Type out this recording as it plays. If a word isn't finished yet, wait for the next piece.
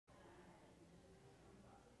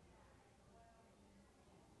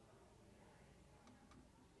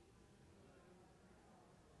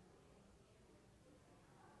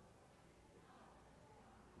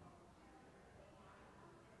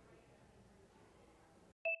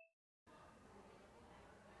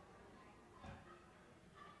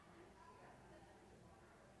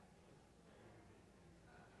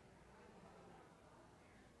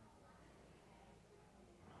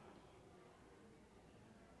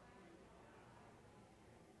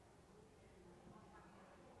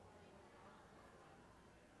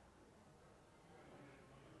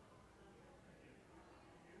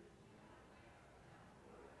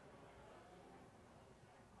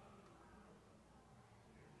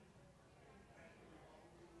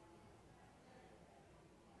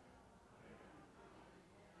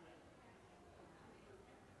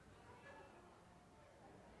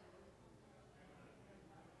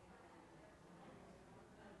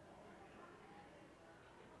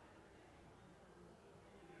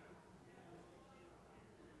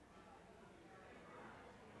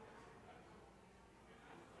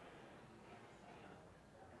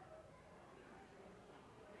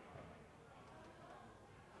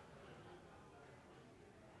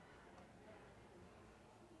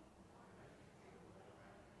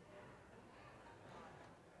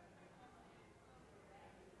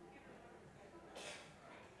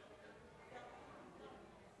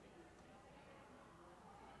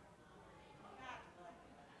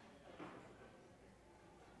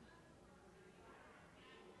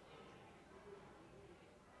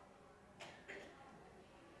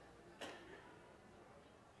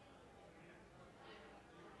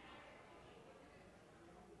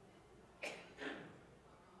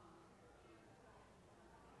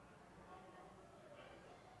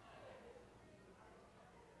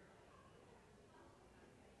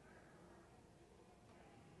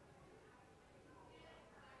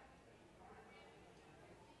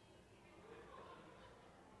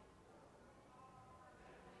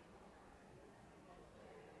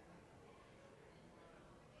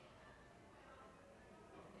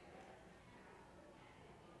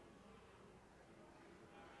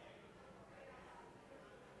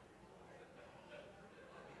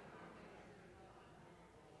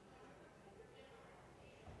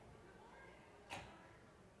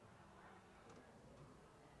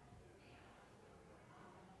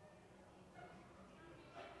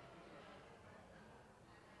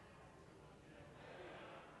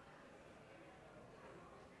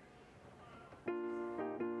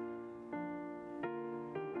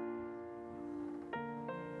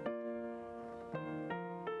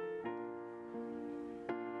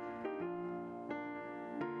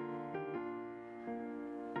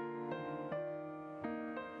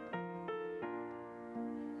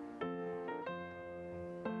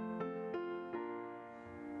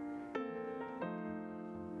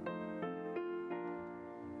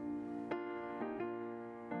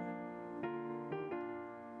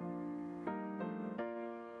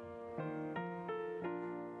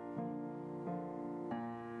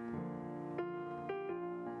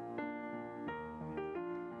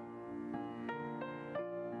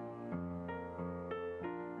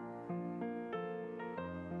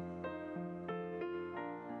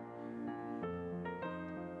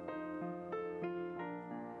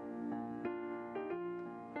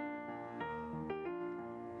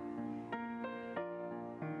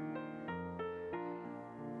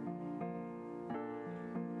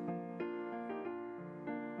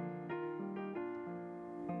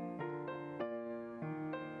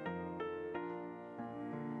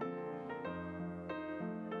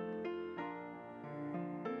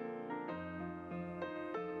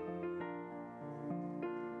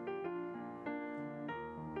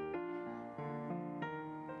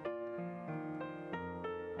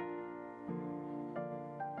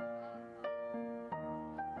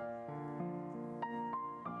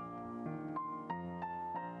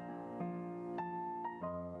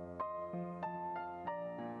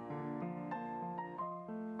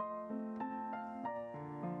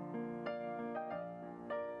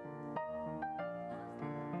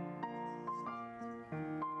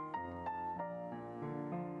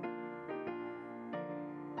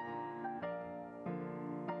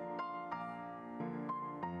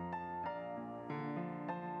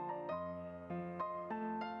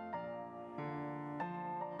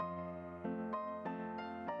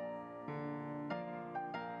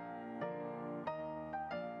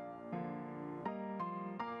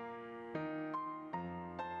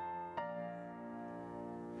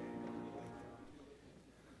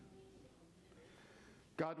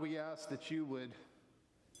God, we ask that you would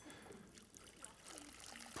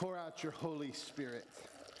pour out your Holy Spirit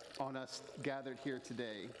on us gathered here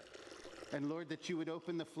today. And Lord, that you would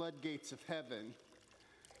open the floodgates of heaven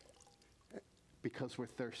because we're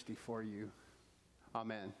thirsty for you.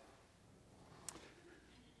 Amen.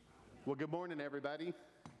 Well, good morning, everybody.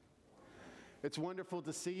 It's wonderful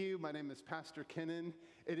to see you. My name is Pastor Kennan.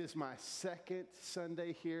 It is my second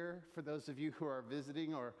Sunday here for those of you who are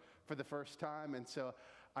visiting or for the first time. And so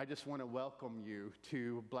I just want to welcome you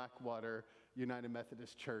to Blackwater United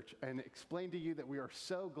Methodist Church and explain to you that we are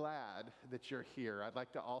so glad that you're here. I'd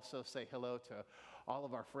like to also say hello to all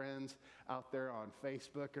of our friends out there on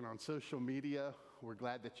Facebook and on social media. We're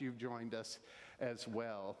glad that you've joined us as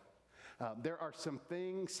well. There are some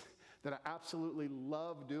things that I absolutely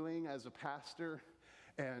love doing as a pastor,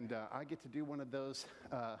 and I get to do one of those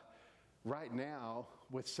right now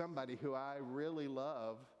with somebody who I really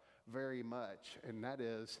love very much, and that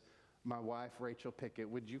is my wife, Rachel Pickett.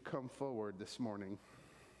 Would you come forward this morning?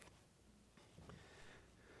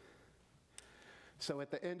 So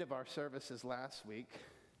at the end of our services last week,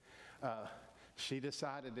 she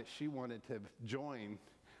decided that she wanted to join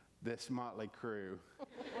this motley crew.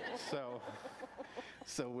 So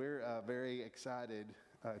we're very excited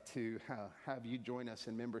to have you join us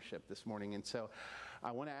in membership this morning. And so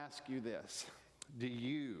I want to ask you this. Do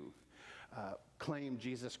you claim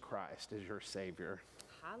Jesus Christ as your Savior?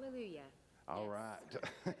 Hallelujah. All yes.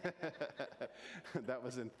 Right. That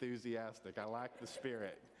was enthusiastic. I like the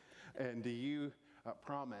spirit. And do you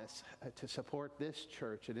promise to support this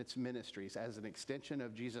church and its ministries as an extension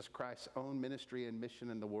of Jesus Christ's own ministry and mission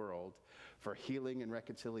in the world for healing and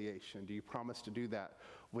reconciliation? Do you promise to do that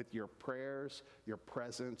with your prayers, your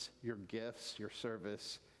presence, your gifts, your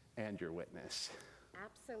service, and your witness?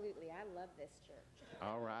 Absolutely. I love this church.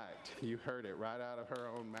 All right. You heard it right out of her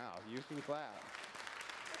own mouth. You can clap.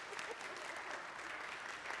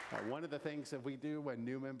 One of the things that we do when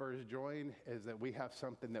new members join is that we have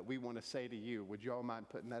something that we want to say to you. Would you all mind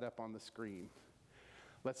putting that up on the screen?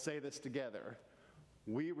 Let's say this together.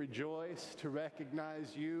 We rejoice to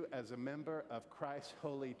recognize you as a member of Christ's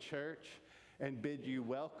holy church and bid you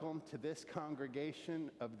welcome to this congregation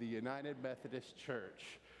of the United Methodist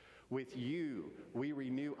Church. With you, we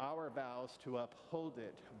renew our vows to uphold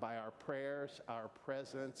it by our prayers, our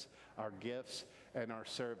presence, our gifts, and our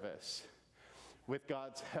service. With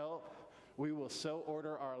God's help, we will so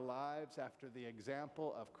order our lives after the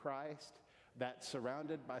example of Christ that,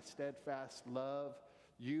 surrounded by steadfast love,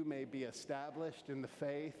 you may be established in the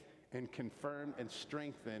faith and confirmed and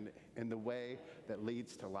strengthened in the way that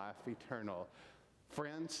leads to life eternal.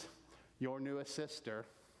 Friends, your newest sister,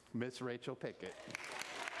 Miss Rachel Pickett.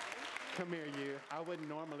 Come here, you. I wouldn't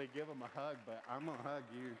normally give them a hug, but I'm going to hug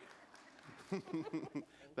you.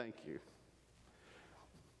 Thank you.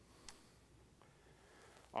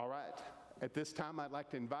 All right. At this time, I'd like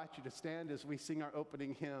to invite you to stand as we sing our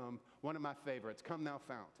opening hymn, one of my favorites, Come Thou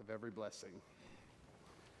Fount of Every Blessing.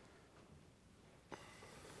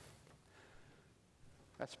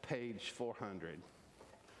 That's page 400.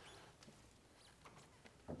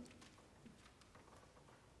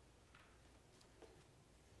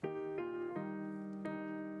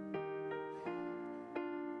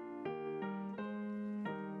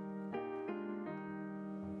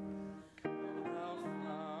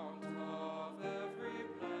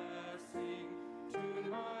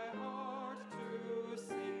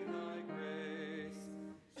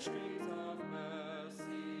 Strings of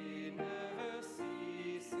mercy never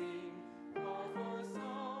ceasing, pour for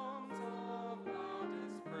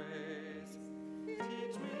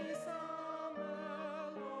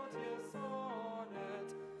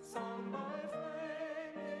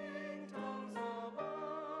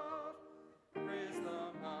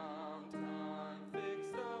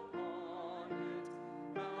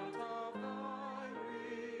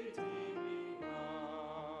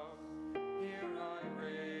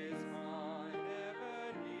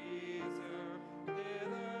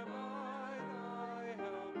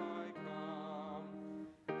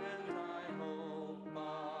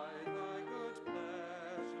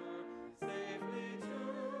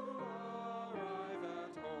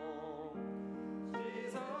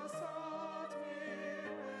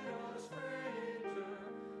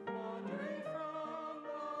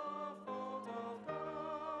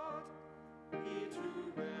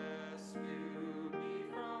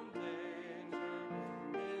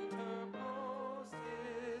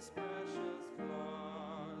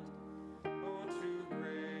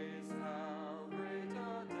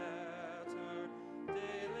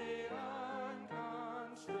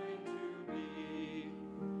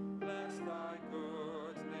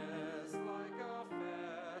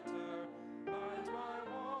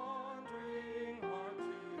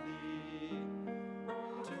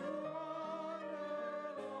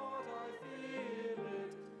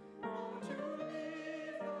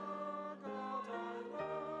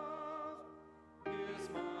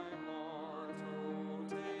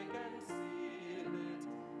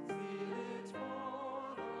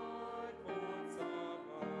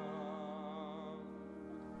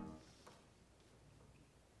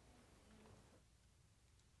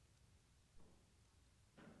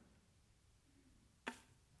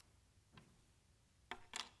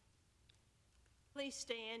Please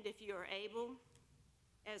stand if you are able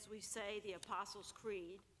as we say the Apostles'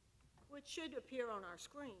 Creed, which should appear on our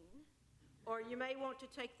screen, or you may want to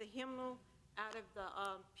take the hymnal out of the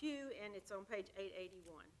pew, and it's on page 881.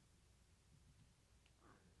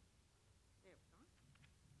 There we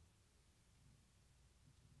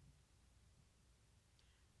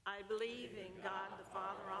go. I believe in God the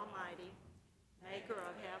Father Almighty, maker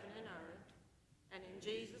of heaven and earth, and in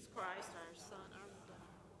Jesus Christ, our Son, our Lord,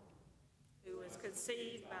 who was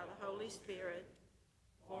conceived by the Holy Spirit,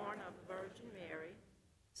 born of the Virgin Mary,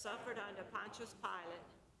 suffered under Pontius Pilate,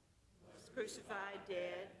 was crucified,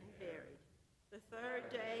 dead, and buried. The third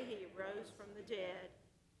day he arose from the dead.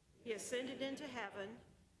 He ascended into heaven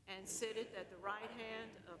and sitteth at the right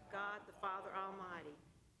hand of God the Father Almighty.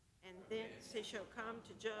 And thence he shall come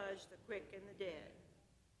to judge the quick and the dead.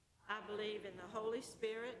 I believe in the Holy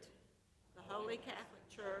Spirit, the Holy Catholic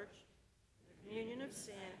Church, the communion of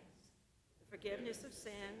sins, the forgiveness of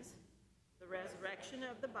sins, the resurrection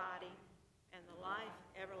of the body, and the life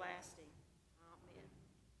everlasting. Amen.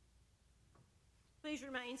 Please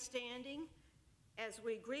remain standing as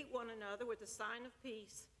we greet one another with a sign of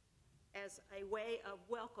peace as a way of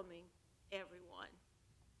welcoming everyone.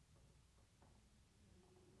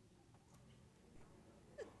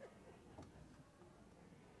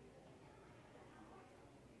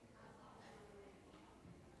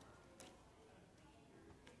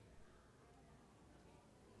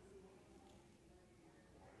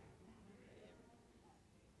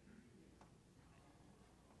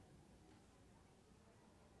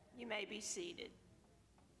 You may be seated.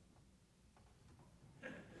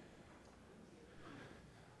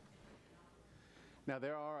 Now,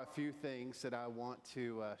 there are a few things that I want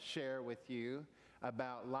to share with you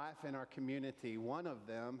about life in our community. One of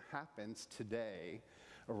them happens today,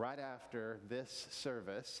 right after this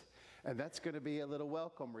service, and that's going to be a little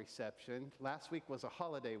welcome reception. Last week was a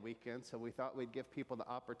holiday weekend, so we thought we'd give people the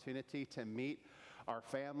opportunity to meet our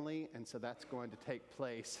family, and so that's going to take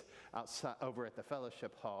place outside over at the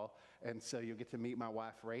fellowship hall. And so you'll get to meet my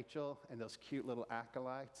wife Rachel and those cute little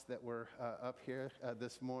acolytes that were up here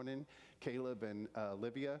this morning, Caleb and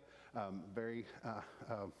Livia. Very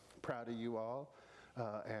proud of you all.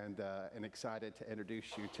 And excited to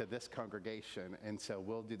introduce you to this congregation. And so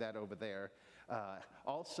we'll do that over there.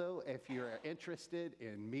 Also, if you're interested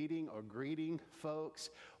in meeting or greeting folks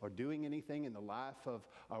or doing anything in the life of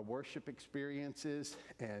our worship experiences,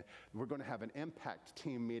 and we're going to have an impact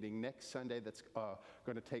team meeting next Sunday that's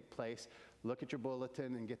going to take place. Look at your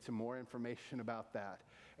bulletin and get some more information about that.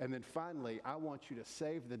 And then finally, I want you to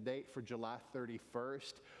save the date for July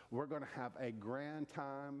 31st. We're going to have a grand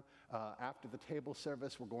time after the table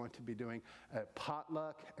service. We're going to be doing a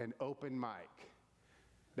potluck and open mic.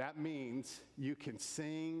 That means you can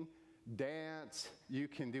sing, dance, you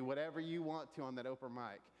can do whatever you want to on that open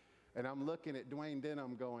mic. And I'm looking at Dwayne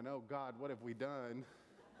Denham going, oh God, what have we done?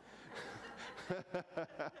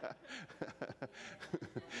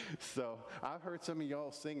 So I've heard some of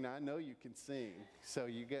y'all sing. Now I know you can sing. So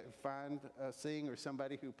you find a sing or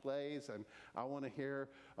somebody who plays, and I want to hear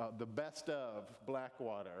the best of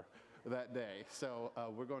Blackwater that day. So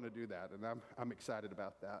we're going to do that, and I'm excited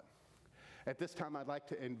about that. At this time, I'd like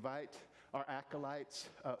to invite our acolytes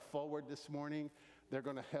forward this morning. They're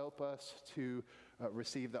going to help us to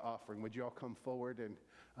receive the offering. Would you all come forward? And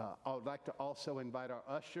I would like to also invite our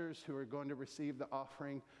ushers who are going to receive the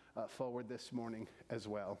offering forward this morning as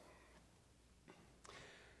well.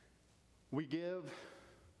 We give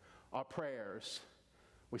our prayers.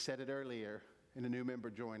 We said it earlier in a new member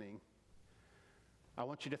joining. I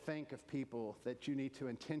want you to think of people that you need to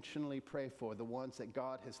intentionally pray for, the ones that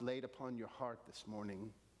God has laid upon your heart this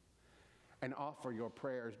morning, and offer your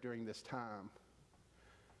prayers during this time.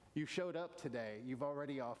 You showed up today. You've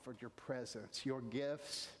already offered your presence. Your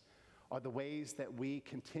gifts are the ways that we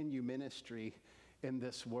continue ministry in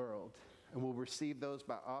this world. And we'll receive those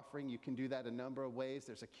by offering. You can do that a number of ways.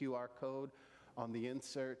 There's a QR code on the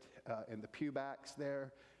insert in the pew backs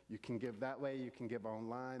there. You can give that way. You can give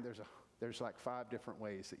online. There's like 5 different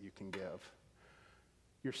ways that you can give.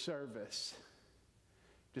 Your service.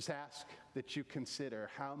 Just ask that you consider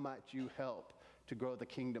how much you help to grow the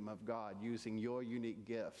kingdom of God using your unique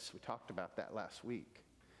gifts. We talked about that last week.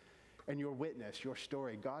 And your witness, your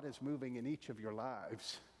story. God is moving in each of your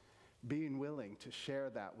lives. Being willing to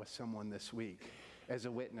share that with someone this week as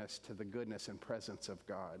a witness to the goodness and presence of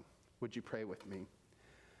God. Would you pray with me?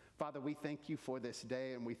 Father, we thank you for this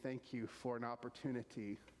day, and we thank you for an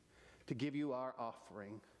opportunity to give you our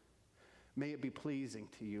offering. May it be pleasing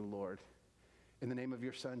to you, Lord. In the name of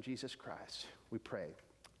your Son, Jesus Christ, we pray.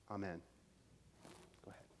 Amen. Go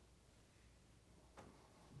ahead.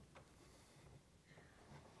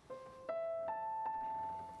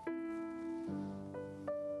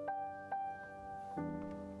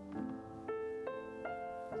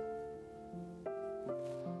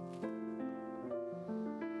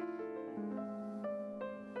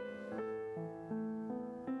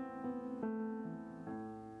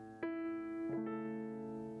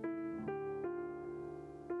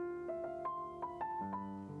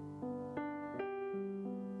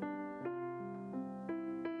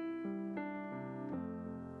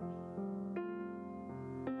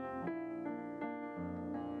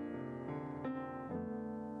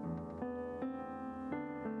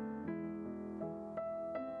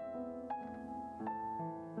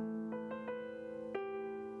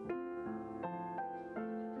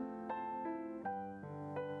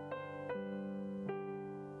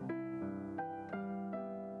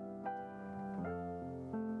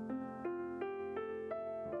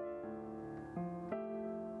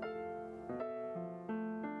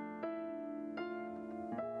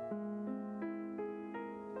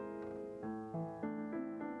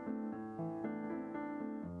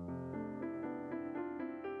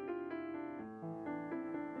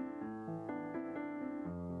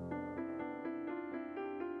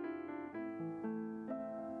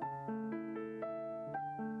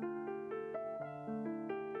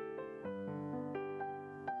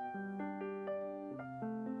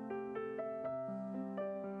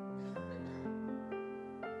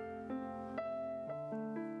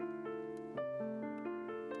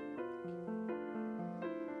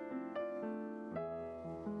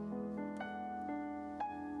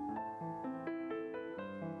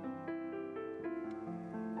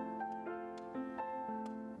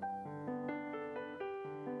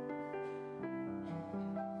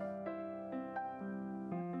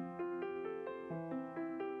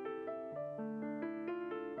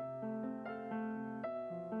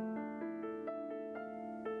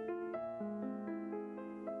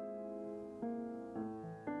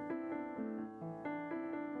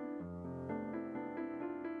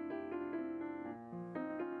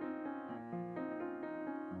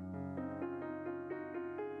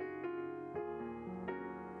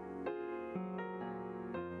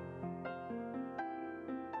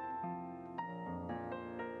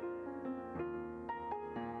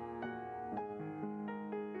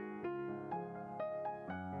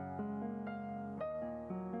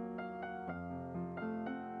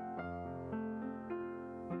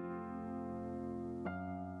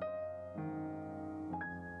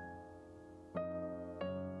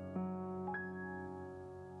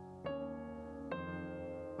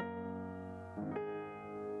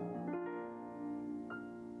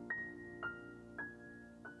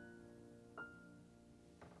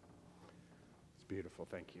 Beautiful,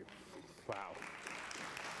 thank you. Wow.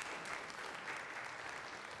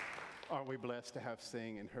 Aren't we blessed to have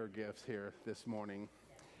Sing and her gifts here this morning?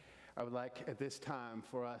 I would like at this time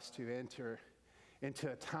for us to enter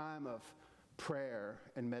into a time of prayer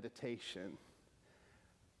and meditation.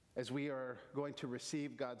 As we are going to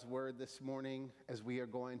receive God's word this morning, as we are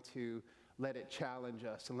going to let it challenge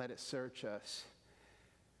us and let it search us.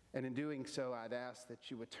 And in doing so, I'd ask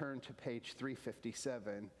that you would turn to page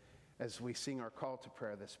 357 as we sing our call to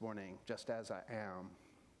prayer this morning, Just As I Am.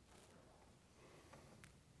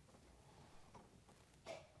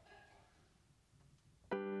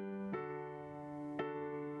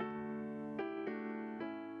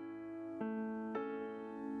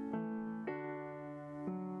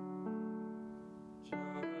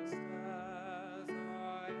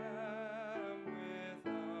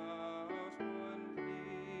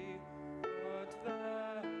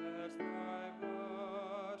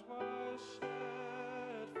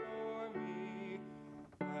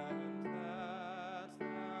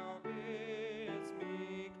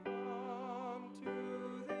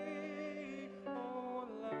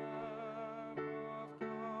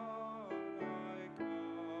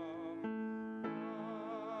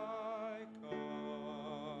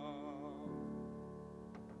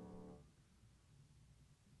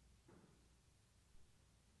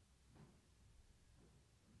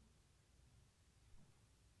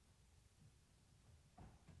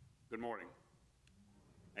 Good morning.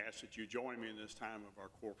 I ask that you join me in this time of our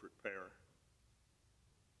corporate prayer.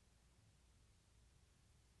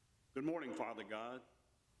 Good morning, Father God.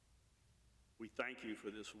 We thank you for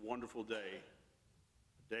this wonderful day,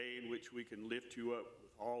 a day in which we can lift you up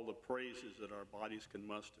with all the praises that our bodies can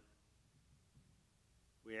muster.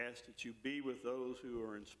 We ask that you be with those who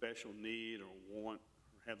are in special need or want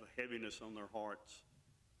or have a heaviness on their hearts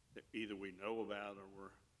that either we know about or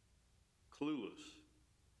we're clueless.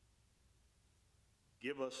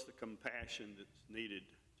 Give us the compassion that's needed.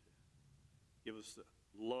 Give us the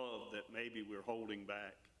love that maybe we're holding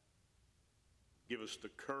back. Give us the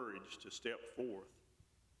courage to step forth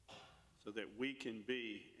so that we can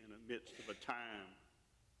be in the midst of a time,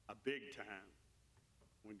 a big time,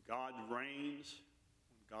 when God reigns,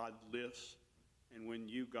 when God lifts, and when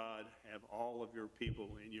you, God, have all of your people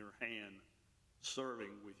in your hand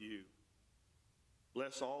serving with you.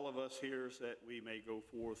 Bless all of us here so that we may go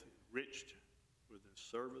forth enriched with this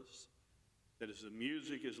service, that as the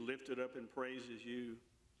music is lifted up and praises you,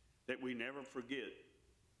 that we never forget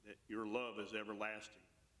that your love is everlasting.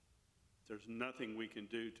 There's nothing we can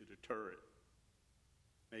do to deter it.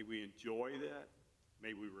 May we enjoy that.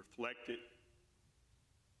 May we reflect it.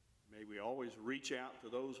 May we always reach out to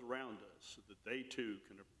those around us so that they too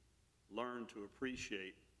can learn to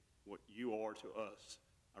appreciate what you are to us,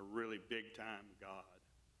 a really big time God.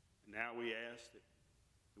 And now we ask that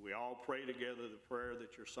we all pray together the prayer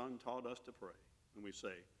that your Son taught us to pray. And we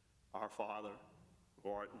say, Our Father, who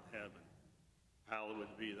art in heaven, hallowed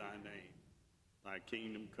be thy name. Thy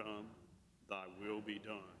kingdom come, thy will be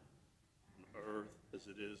done, on earth as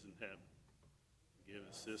it is in heaven. Give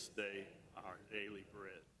us this day our daily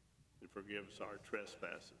bread, and forgive us our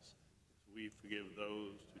trespasses, as we forgive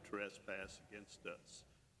those who trespass against us.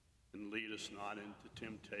 And lead us not into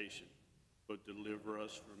temptation, but deliver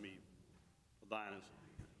us from evil. For thine is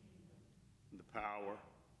and the power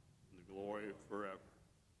and the glory forever.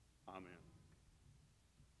 Amen.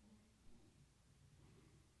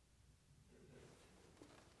 To a home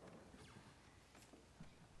not such a shore.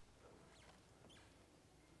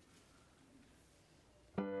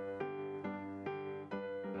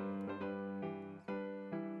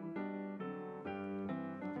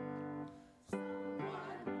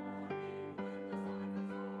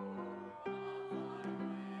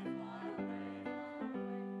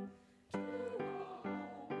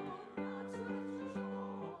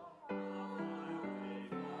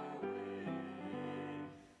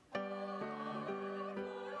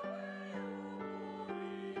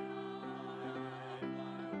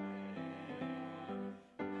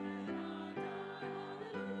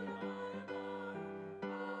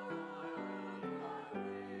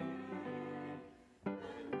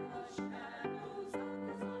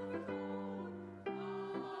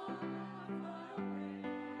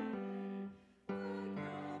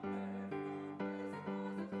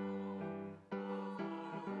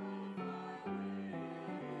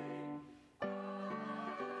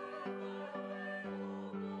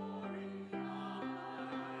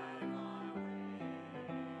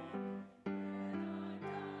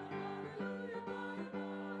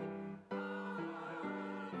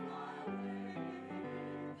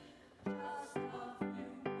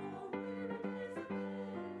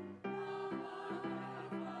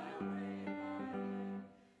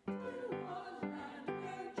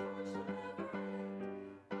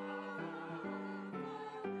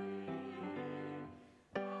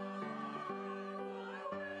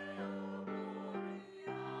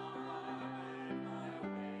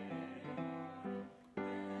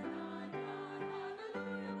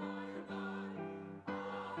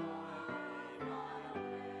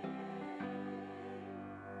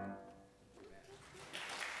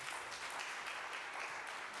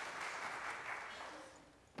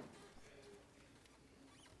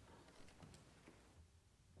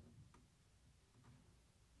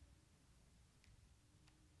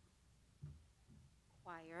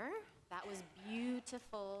 choir. That was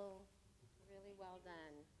beautiful. Really well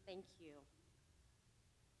done. Thank you.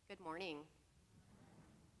 Good morning.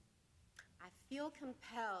 I feel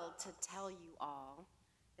compelled to tell you all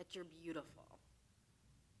that you're beautiful.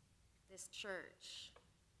 This church,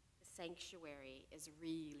 the sanctuary, is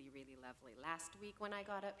really, really lovely. Last week when I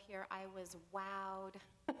got up here, I was wowed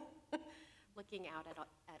looking out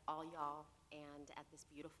at all y'all and at this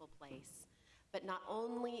beautiful place. But not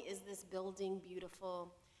only is this building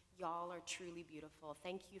beautiful, y'all are truly beautiful.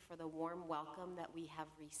 Thank you for the warm welcome that we have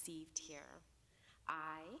received here.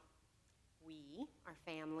 We, our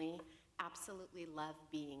family, absolutely love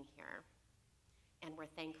being here. And we're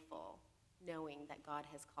thankful knowing that God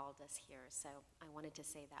has called us here. So I wanted to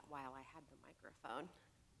say that while I had the microphone.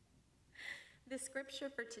 The scripture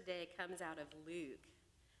for today comes out of Luke,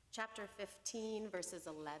 chapter 15, verses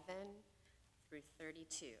 11 through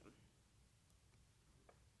 32.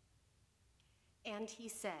 And he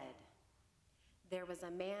said, "There was a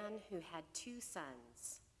man who had 2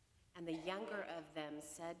 sons, and the younger of them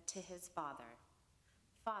said to his father,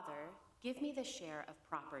 'Father, give me the share of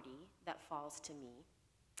property that falls to me.'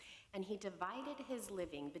 And he divided his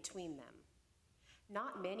living between them.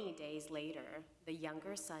 Not many days later, the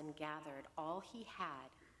younger son gathered all he had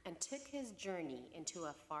and took his journey into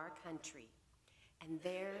a far country, and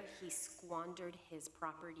there he squandered his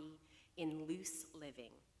property in loose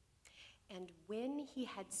living. And when he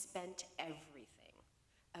had spent everything,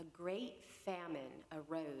 a great famine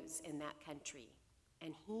arose in that country,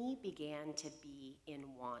 and he began to be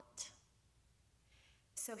in want.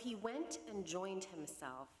 So he went and joined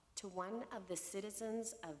himself to one of the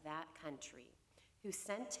citizens of that country, who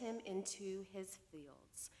sent him into his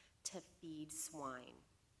fields to feed swine.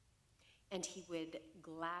 And he would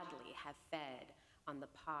gladly have fed on the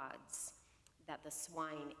pods that the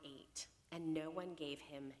swine ate, and no one gave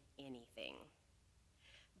him anything.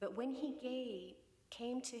 But when he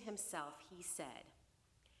came to himself, he said,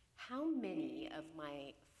 'How many of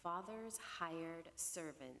my father's hired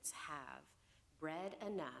servants have bread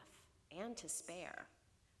enough and to spare,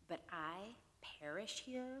 but I perish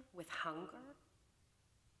here with hunger?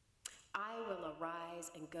 I will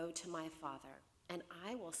arise and go to my father, and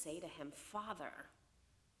I will say to him, Father,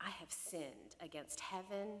 I have sinned against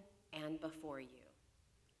heaven and before you.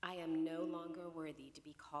 I am no longer worthy to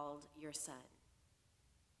be called your son.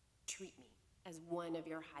 Treat me as one of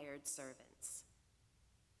your hired servants.'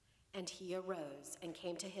 And he arose and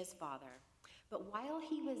came to his father. But while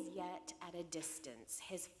he was yet at a distance,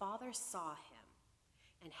 his father saw him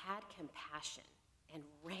and had compassion and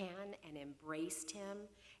ran and embraced him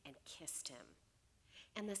and kissed him.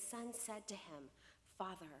 And the son said to him,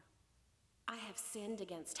 'Father, I have sinned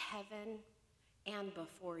against heaven and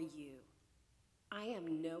before you. I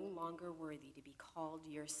am no longer worthy to be called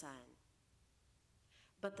your son.'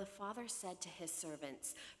 But the father said to his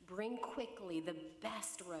servants, 'Bring quickly the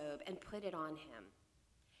best robe and put it on him,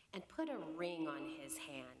 and put a ring on his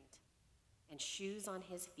hand and shoes on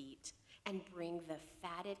his feet, and bring the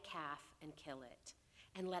fatted calf and kill it,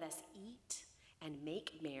 and let us eat and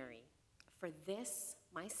make merry. For this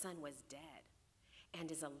my son was dead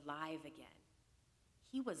and is alive again.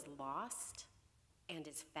 He was lost and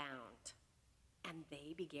is found.' And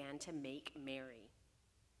they began to make merry.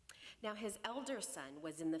 Now his elder son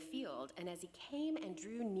was in the field, and as he came and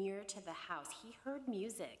drew near to the house, he heard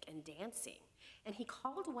music and dancing. And he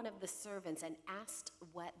called one of the servants and asked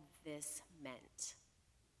what this meant.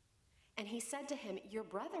 And he said to him, 'Your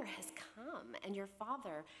brother has come, and your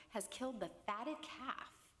father has killed the fatted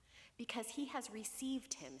calf, because he has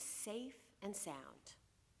received him safe and sound.'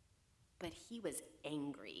 But he was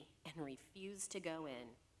angry and refused to go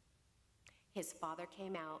in. His father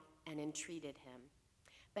came out and entreated him.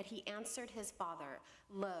 But he answered his father,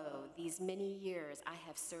 'Lo, these many years I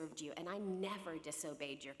have served you, and I never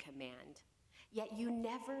disobeyed your command. Yet you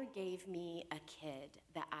never gave me a kid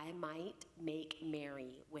that I might make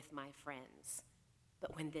merry with my friends.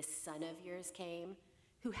 But when this son of yours came,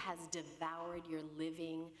 who has devoured your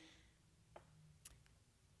living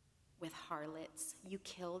with harlots, you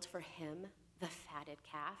killed for him the fatted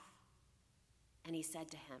calf.' And he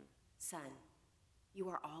said to him, 'Son, you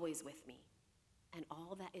are always with me, and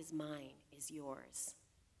all that is mine is yours.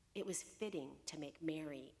 It was fitting to make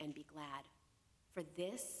merry and be glad. For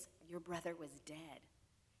this your brother was dead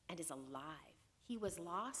and is alive. He was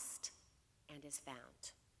lost and is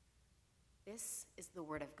found.' This is the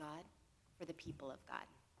word of God for the people of God."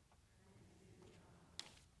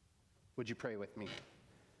 Would you pray with me?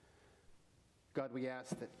 God, we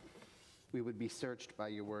ask that we would be searched by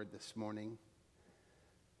your word this morning.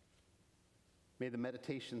 May the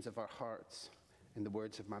meditations of our hearts and the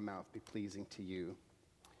words of my mouth be pleasing to you.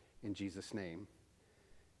 In Jesus' name,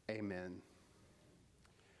 amen.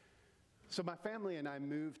 So my family and I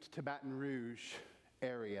moved to Baton Rouge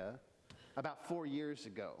area about 4 years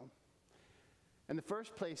ago. And the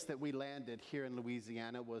first place that we landed here in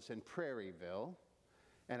Louisiana was in Prairieville.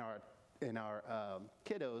 And our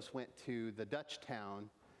kiddos went to the Dutchtown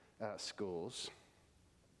schools.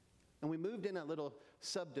 And we moved in a little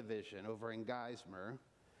subdivision over in Geismar.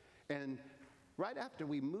 And right after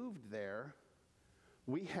we moved there,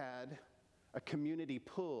 we had a community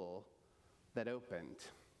pool that opened,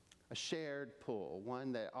 a shared pool,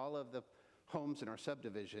 one that all of the homes in our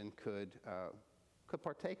subdivision could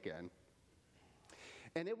partake in.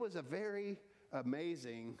 And it was a very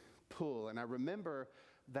amazing pool, and I remember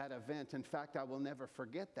that event. In fact, I will never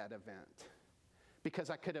forget that event because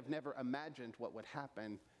I could have never imagined what would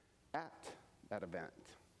happen at that event.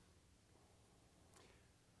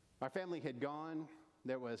 Our family had gone.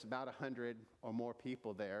 There was about 100 or more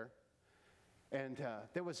people there. And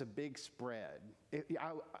there was a big spread.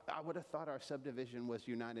 I would have thought our subdivision was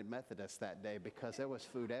United Methodist that day because there was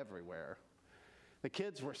food everywhere. The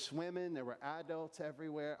kids were swimming. There were adults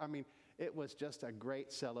everywhere. I mean, it was just a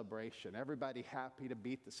great celebration. Everybody happy to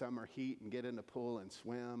beat the summer heat and get in the pool and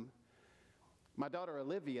swim. My daughter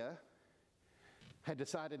Olivia had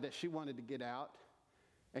decided that she wanted to get out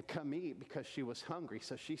and come eat because she was hungry.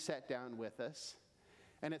 So she sat down with us.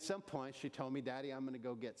 And at some point, she told me, "Daddy, I'm going to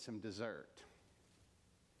go get some dessert."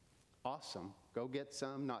 Awesome. Go get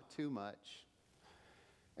some, not too much.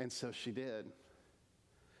 And so she did.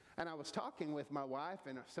 And I was talking with my wife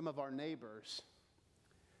and some of our neighbors.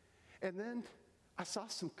 And then I saw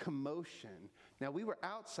some commotion. Now, we were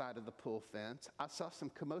outside of the pool fence. I saw some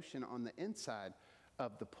commotion on the inside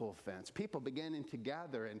of the pool fence. People beginning to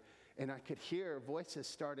gather, and I could hear voices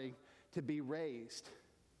starting to be raised.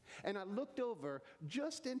 And I looked over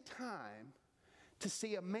just in time to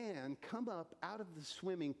see a man come up out of the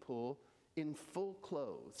swimming pool in full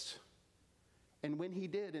clothes. And when he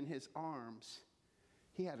did, in his arms,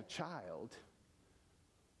 he had a child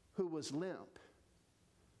who was limp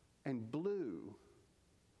and blue,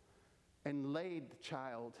 and laid the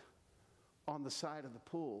child on the side of the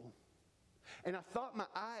pool. And I thought my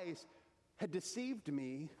eyes had deceived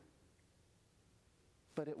me,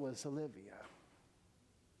 but it was Olivia.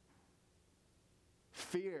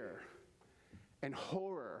 Fear and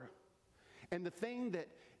horror, and the thing that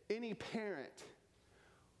any parent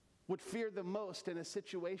would fear the most in a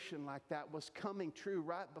situation like that was coming true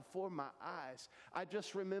right before my eyes. I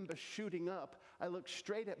just remember shooting up. I looked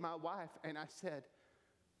straight at my wife and I said,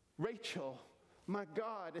 "Rachel, my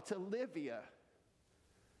God, it's Olivia."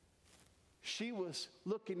 She was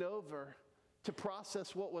looking over to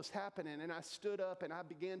process what was happening, and I stood up and I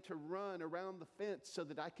began to run around the fence so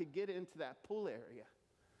that I could get into that pool area.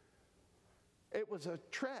 It was a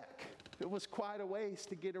trek. It was quite a ways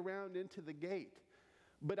to get around into the gate.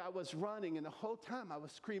 But I was running, and the whole time I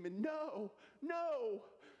was screaming, "No, no,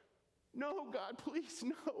 no, God, please,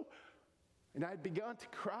 no." And I had begun to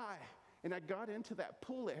cry, and I got into that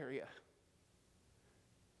pool area.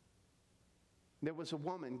 There was a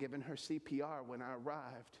woman giving her CPR when I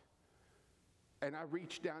arrived, and I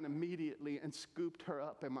reached down immediately and scooped her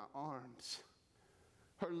up in my arms.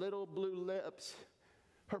 Her little blue lips,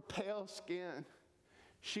 her pale skin,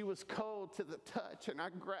 she was cold to the touch, and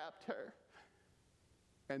I grabbed her.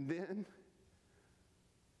 And then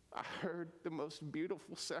I heard the most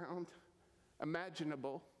beautiful sound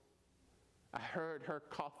imaginable. I heard her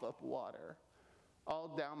cough up water all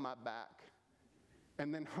down my back,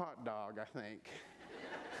 and then hot dog, I think.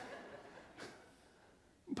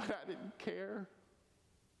 But I didn't care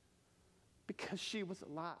because she was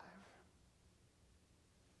alive.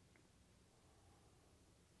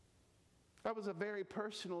 That was a very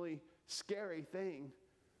personally scary thing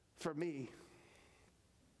for me.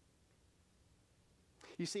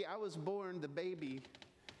 You see, I was born the baby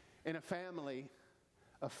in a family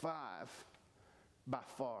of 5 by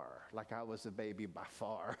far, like I was a baby by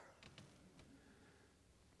far.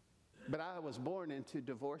 But I was born into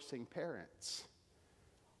divorcing parents.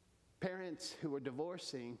 Parents who were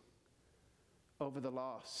divorcing over the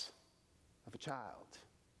loss of a child.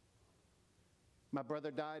 My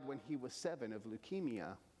brother died when he was 7 of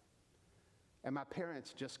leukemia, and my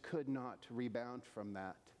parents just could not rebound from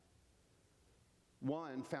that.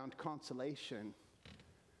 One found consolation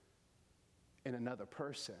in another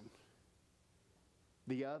person.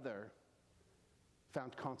 The other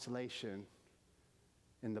found consolation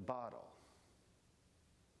in the bottle.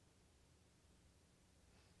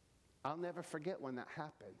 I'll never forget when that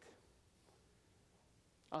happened.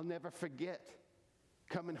 I'll never forget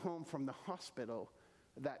coming home from the hospital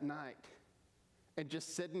that night and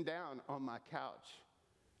just sitting down on my couch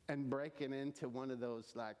and breaking into one of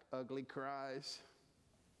those like ugly cries.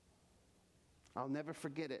 I'll never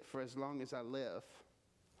forget it for as long as I live.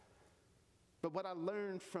 But what I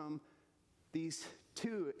learned from these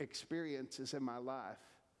two experiences in my life,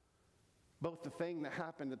 both the thing that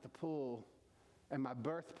happened at the pool and my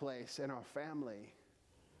birthplace and our family,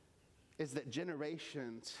 is that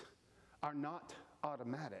generations are not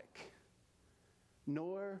automatic,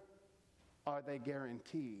 nor are they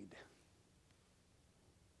guaranteed.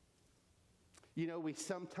 You know, we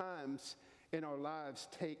sometimes in our lives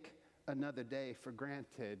take another day for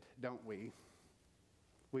granted, don't we?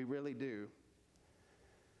 We really do.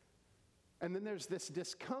 And then there's this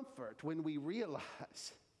discomfort when we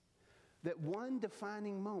realize that one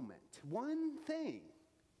defining moment, one thing,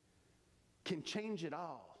 can change it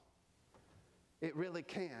all. It really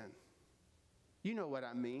can. You know what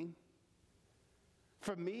I mean.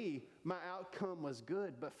 For me, my outcome was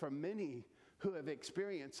good, but for many who have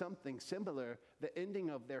experienced something similar, the ending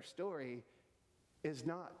of their story is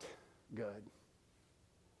not good.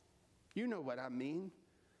 You know what I mean.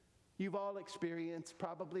 You've all experienced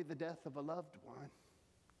probably the death of a loved one.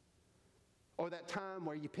 Or that time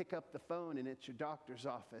where you pick up the phone and it's your doctor's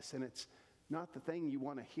office and it's not the thing you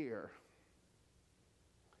want to hear.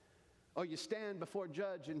 Or you stand before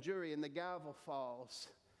judge and jury and the gavel falls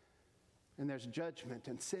and there's judgment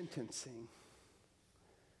and sentencing.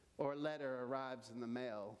 Or a letter arrives in the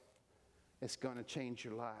mail. It's going to change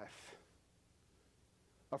your life.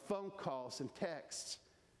 Or phone calls and texts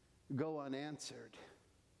go unanswered.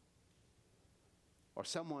 Or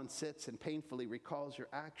someone sits and painfully recalls your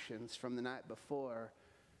actions from the night before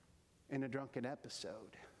in a drunken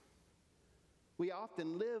episode. We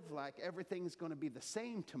often live like everything's going to be the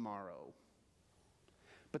same tomorrow.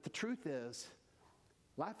 But the truth is,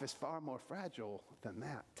 life is far more fragile than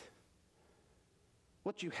that.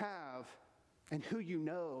 What you have and who you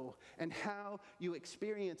know and how you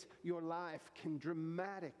experience your life can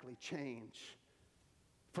dramatically change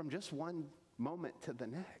from just one moment to the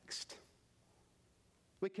next.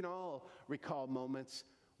 We can all recall moments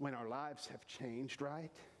when our lives have changed,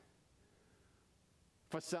 right?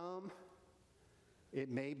 For some, it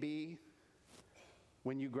may be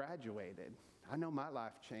when you graduated. I know my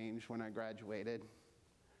life changed when I graduated.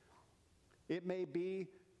 It may be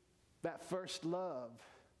that first love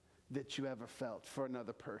that you ever felt for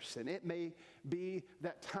another person. It may be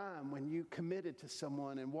that time when you committed to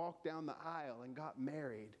someone and walked down the aisle and got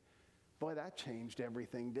married. Boy, that changed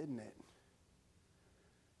everything, didn't it?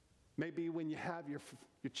 Maybe when you have your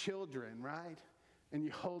children, right? And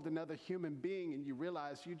you hold another human being and you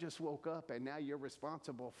realize you just woke up and now you're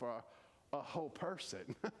responsible for a whole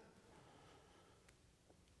person.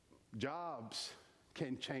 Jobs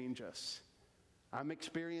can change us. I'm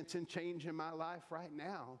experiencing change in my life right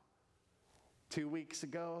now. 2 weeks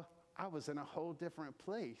ago, I was in a whole different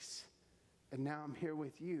place, and now I'm here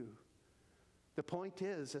with you. The point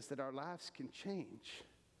is that our lives can change.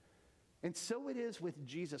 And so it is with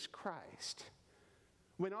Jesus Christ.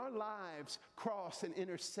 When our lives cross and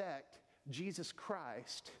intersect Jesus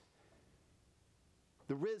Christ,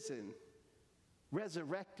 the risen,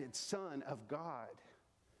 resurrected Son of God,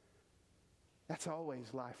 that's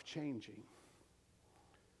always life-changing.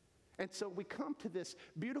 And so we come to this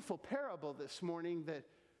beautiful parable this morning that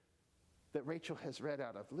Rachel has read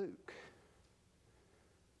out of Luke.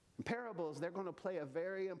 And parables, they're going to play a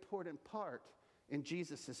very important part in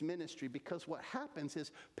Jesus' ministry, because what happens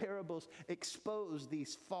is parables expose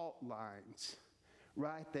these fault lines,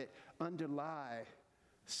 right, that underlie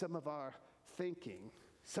some of our thinking,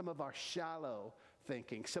 some of our shallow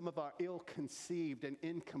thinking, some of our ill-conceived and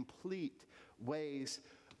incomplete ways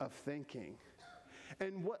of thinking.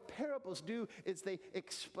 And what parables do is they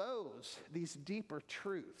expose these deeper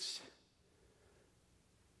truths,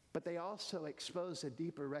 but they also expose a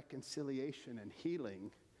deeper reconciliation and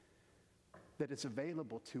healing that is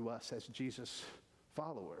available to us as Jesus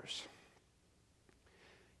followers.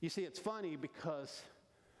 You see, it's funny because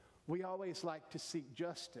we always like to seek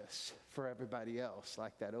justice for everybody else,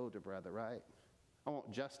 like that older brother, right? I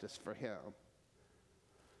want justice for him.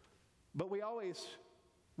 But we always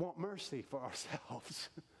want mercy for ourselves,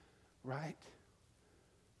 right?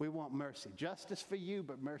 We want mercy. Justice for you,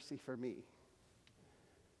 but mercy for me.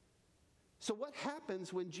 So what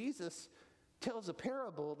happens when Jesus tells a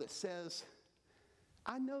parable that says,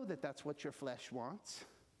 I know that that's what your flesh wants,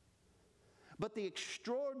 but the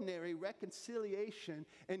extraordinary reconciliation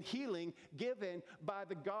and healing given by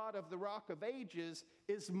the God of the Rock of Ages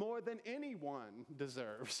is more than anyone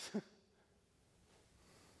deserves.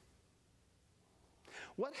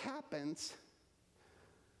 What happens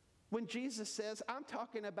When Jesus says, I'm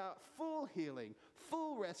talking about full healing,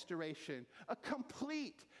 full restoration, a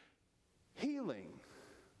complete healing.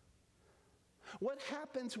 What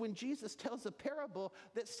happens when Jesus tells a parable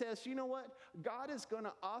that says, you know what? God is going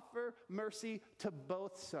to offer mercy to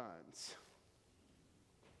both sons.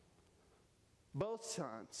 Both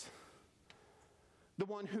sons. The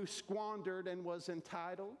one who squandered and was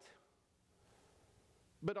entitled,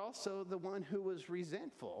 but also the one who was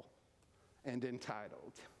resentful and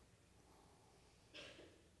entitled.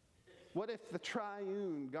 What if the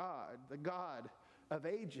triune God, the God of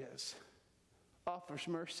ages, offers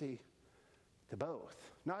mercy to both?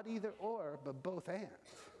 Not either or, but both and.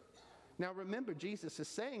 Now remember, Jesus is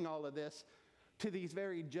saying all of this to these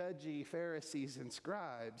very judgy Pharisees and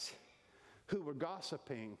scribes who were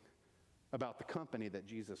gossiping about the company that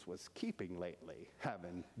Jesus was keeping lately,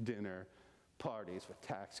 having dinner parties with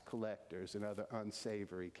tax collectors and other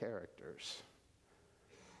unsavory characters.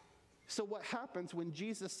 So what happens when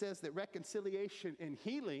Jesus says that reconciliation and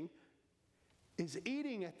healing is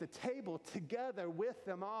eating at the table together with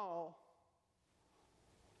them all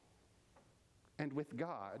and with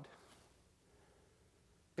God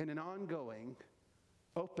in an ongoing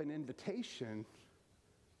open invitation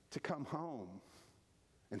to come home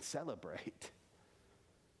and celebrate?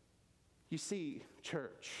 You see,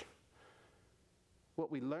 church,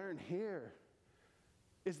 what we learn here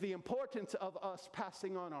is the importance of us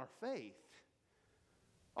passing on our faith,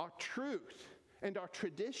 our truth, and our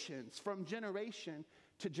traditions from generation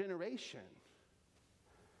to generation.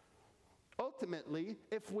 Ultimately,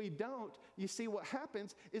 if we don't, you see what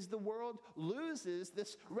happens is the world loses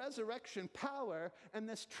this resurrection power and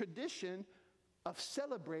this tradition of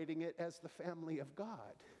celebrating it as the family of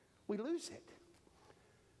God. We lose it.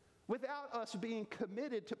 Without us being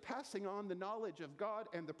committed to passing on the knowledge of God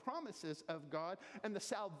and the promises of God and the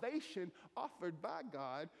salvation offered by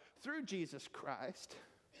God through Jesus Christ,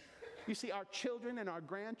 you see, our children and our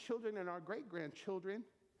grandchildren and our great-grandchildren,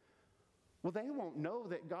 well, they won't know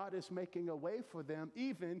that God is making a way for them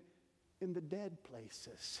even in the dead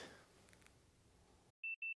places.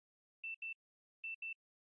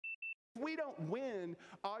 If we don't win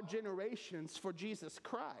our generations for Jesus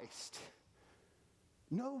Christ,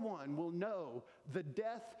 no one will know the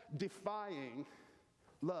death-defying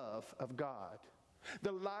love of God,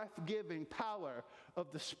 the life-giving power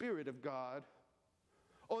of the Spirit of God,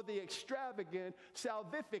 or the extravagant,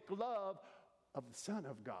 salvific love of the Son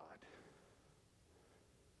of God.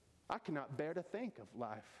 I cannot bear to think of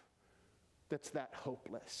life that's that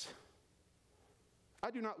hopeless.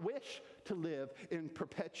 I do not wish to live in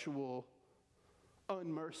perpetual,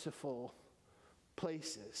 unmerciful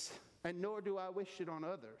places, and nor do I wish it on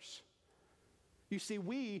others. You see,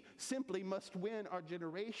 we simply must win our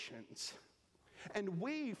generations. And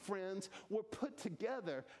we, friends, were put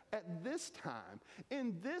together at this time,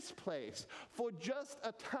 in this place, for just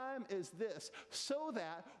a time as this, so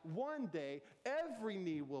that one day every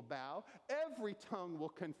knee will bow, every tongue will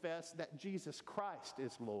confess that Jesus Christ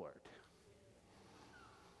is Lord.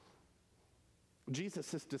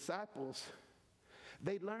 Jesus' disciples,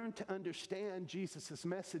 they learned to understand Jesus'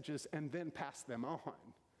 messages and then pass them on.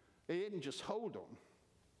 They didn't just hold them.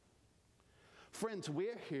 Friends,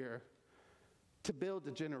 we're here to build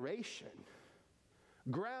a generation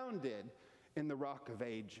grounded in the rock of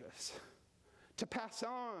ages, to pass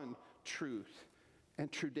on truth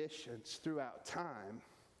and traditions throughout time.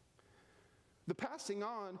 The passing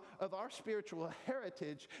on of our spiritual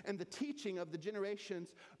heritage and the teaching of the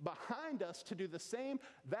generations behind us to do the same,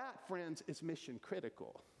 that, friends, is mission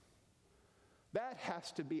critical. That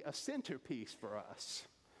has to be a centerpiece for us.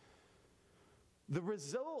 The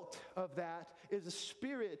result of that is a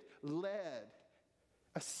spirit-led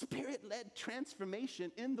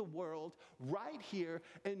transformation in the world right here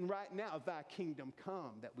and right now. Thy kingdom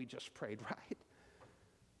come, that we just prayed, right?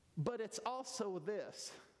 But it's also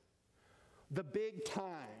this, the big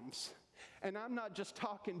times. And I'm not just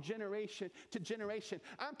talking generation to generation.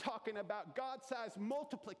 I'm talking about God-sized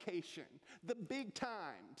multiplication, the big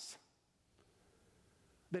times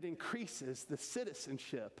that increases the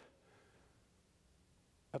citizenship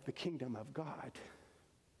of the kingdom of God.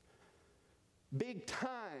 Big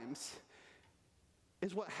times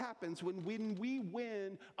is what happens when we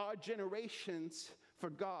win our generations for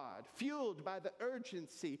God, fueled by the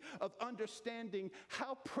urgency of understanding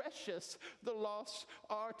how precious the lost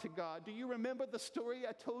are to God. Do you remember the story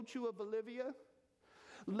I told you of Olivia?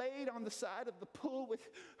 Laid on the side of the pool with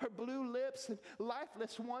her blue lips and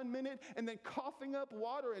lifeless 1 minute, and then coughing up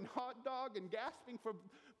water and hot dog and gasping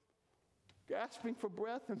for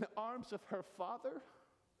breath in the arms of her father.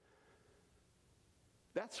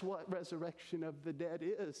 That's what resurrection of the dead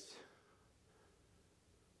is.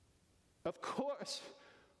 Of course,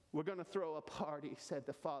 we're going to throw a party, said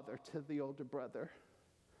the father to the older brother,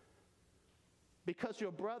 because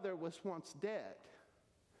your brother was once dead,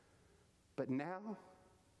 but now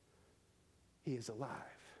he is alive.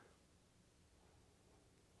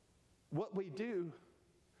 What we do,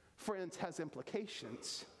 friends, has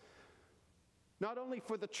implications, not only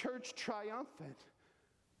for the church triumphant,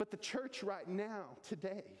 but the church right now,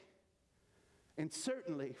 today, and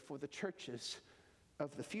certainly for the churches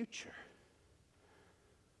of the future.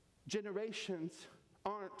 Generations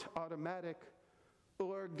aren't automatic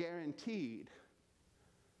or guaranteed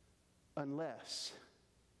unless,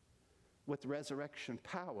 with resurrection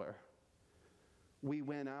power, we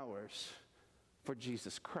win ours for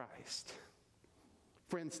Jesus Christ.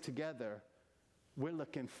 Friends, together, we're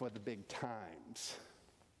looking for the big times,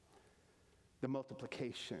 the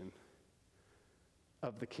multiplication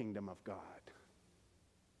of the kingdom of God.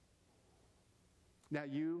 Now,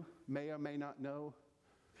 you may or may not know,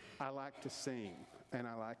 I like to sing and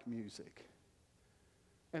I like music.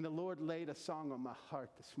 And the Lord laid a song on my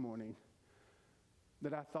heart this morning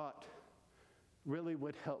that I thought really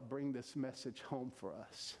would help bring this message home for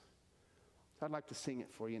us. So I'd like to sing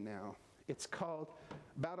it for you now. It's called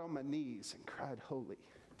Bowed on My Knees and Cried Holy.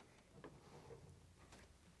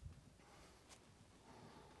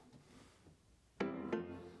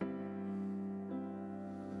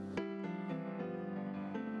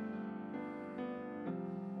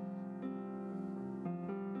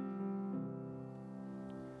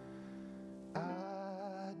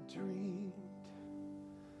 I dreamed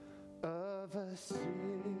of a city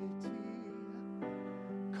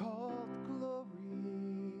called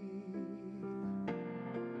Glory,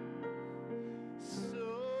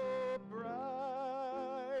 so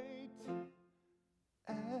bright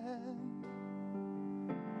and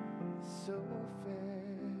so fair.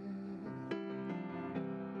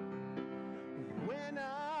 When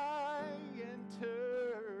I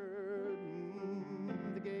entered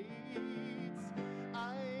the gates,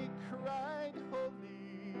 I cried holy.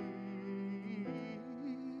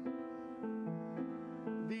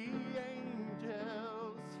 The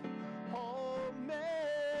angels all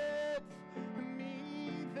met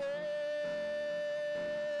me there.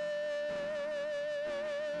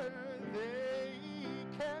 They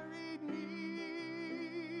carried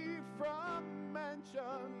me from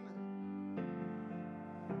mansion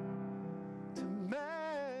to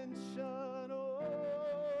mansion, oh,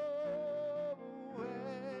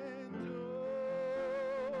 and oh,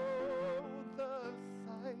 the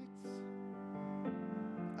sights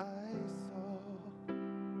I saw.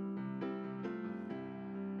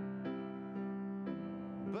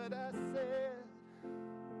 But I said,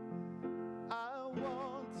 I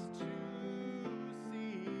want to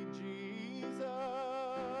see Jesus,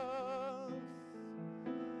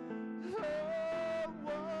 the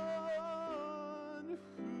one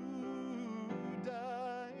who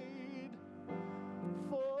died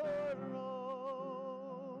for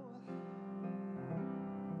all.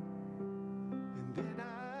 And then I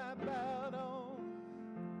bowed on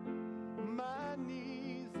my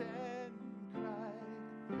knees and cried,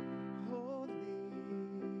 holy,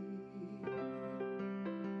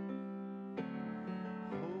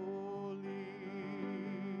 holy,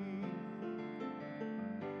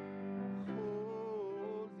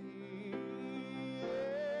 holy.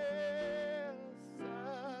 Yes, I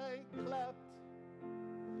clapped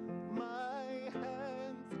my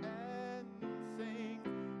hands and sang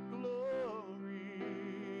glory,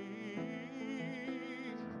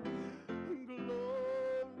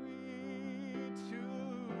 glory to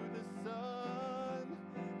the Son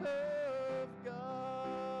of God.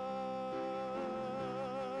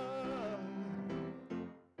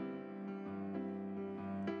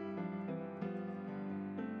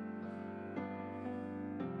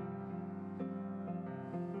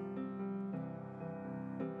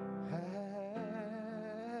 As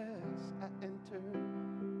I entered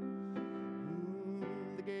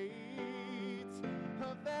the gates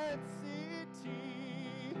of that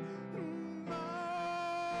city,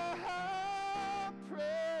 my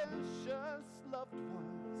precious loved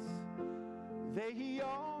ones, they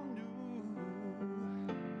all knew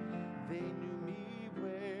me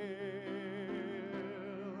well.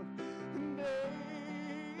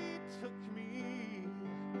 They took me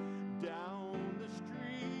down the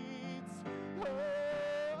streets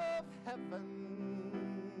of heaven.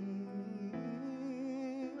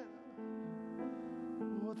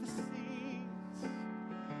 Oh, the scenes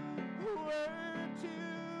were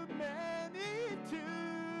too many to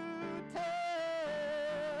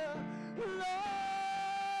tell. Lord,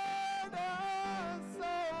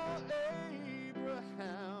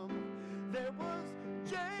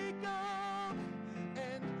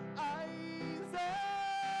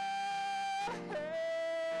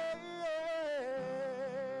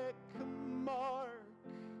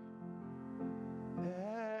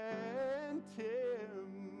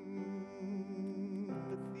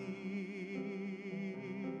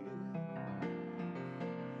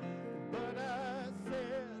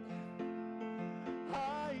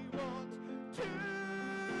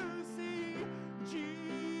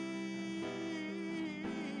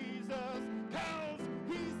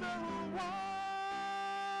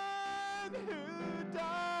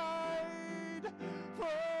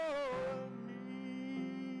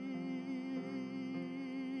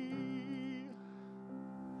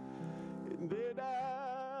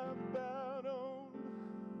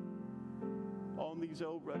 on these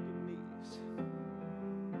old rugged knees.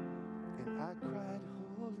 And I cried,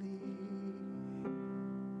 holy.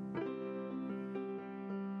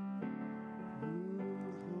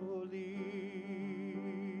 Holy.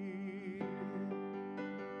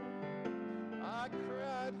 I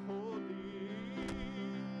cried, holy.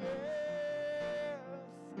 Yes,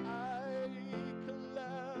 I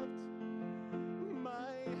clapped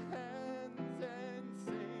my hands and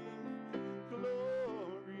sang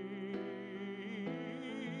glory,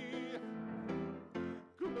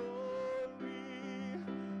 glory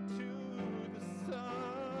to the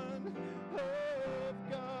Son of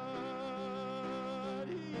God.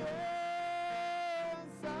 Yes,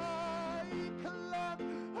 I clap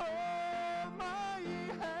all my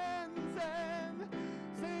hands and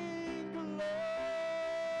sing glory.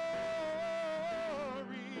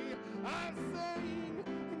 I sing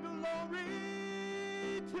glory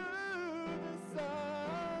to the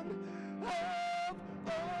Son of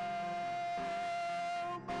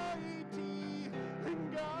Almighty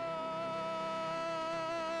God.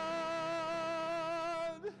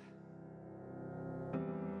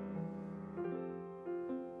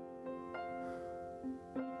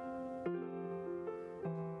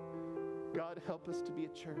 God, help us to be a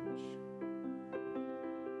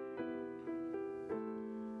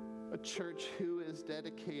church who is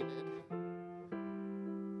dedicated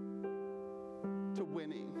to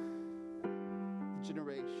winning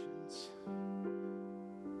generations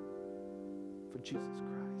for Jesus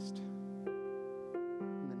Christ.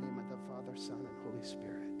 In the name of the Father, Son, and Holy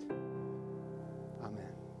Spirit.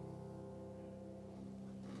 Amen.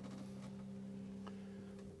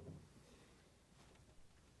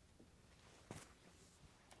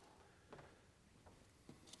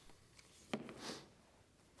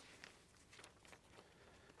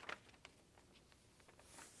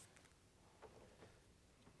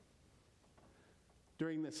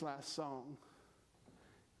 During this last song,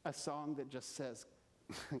 a song that just says,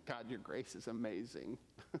 God, your grace is amazing.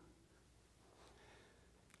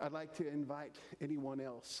 I'd like to invite anyone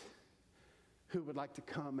else who would like to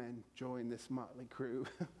come and join this motley crew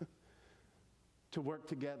to work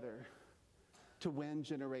together to win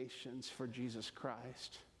generations for Jesus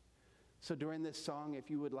Christ. So during this song, if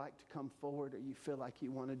you would like to come forward, or you feel like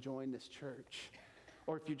you want to join this church,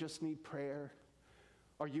 or if you just need prayer,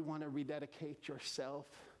 or you want to rededicate yourself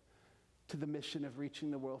to the mission of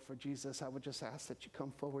reaching the world for Jesus, I would just ask that you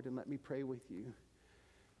come forward and let me pray with you.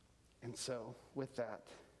 And so, with that,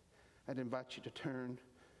 I'd invite you to turn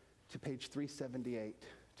to page 378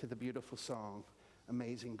 to the beautiful song,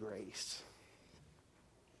 Amazing Grace.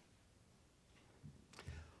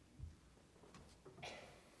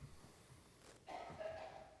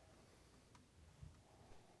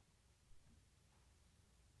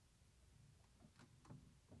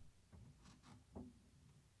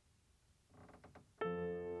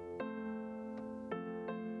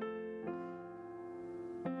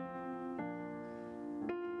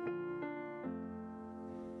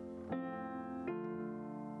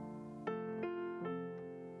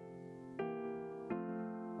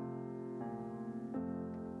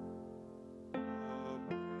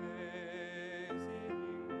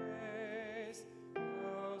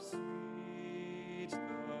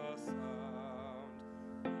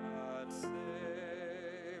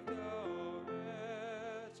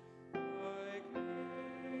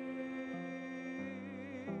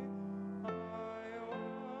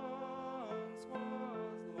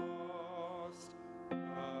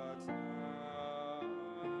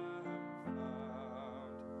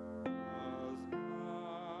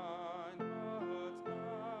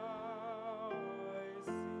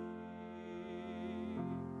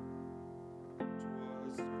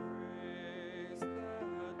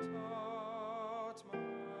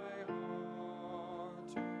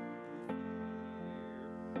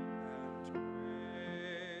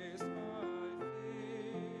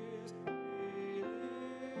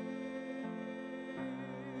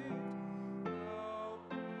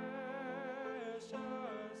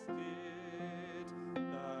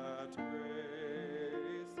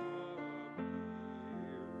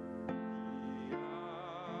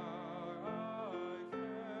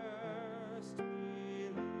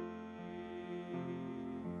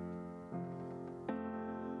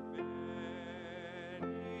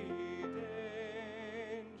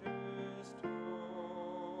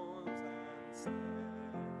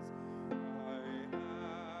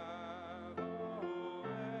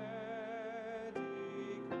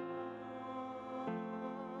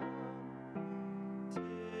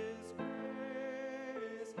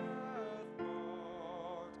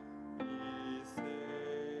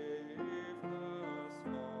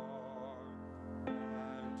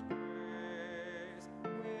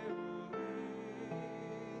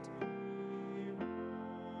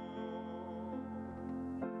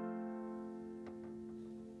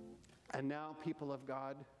 And now, people of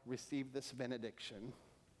God, receive this benediction.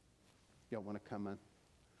 Y'all want to come and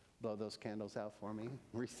blow those candles out for me?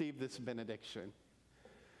 Receive this benediction.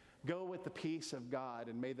 Go with the peace of God,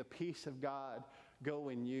 and may the peace of God go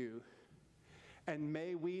in you. And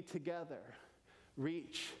may we together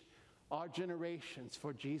reach our generations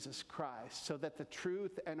for Jesus Christ, so that the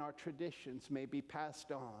truth and our traditions may be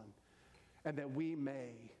passed on, and that we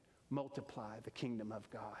may multiply the kingdom of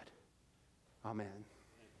God. Amen.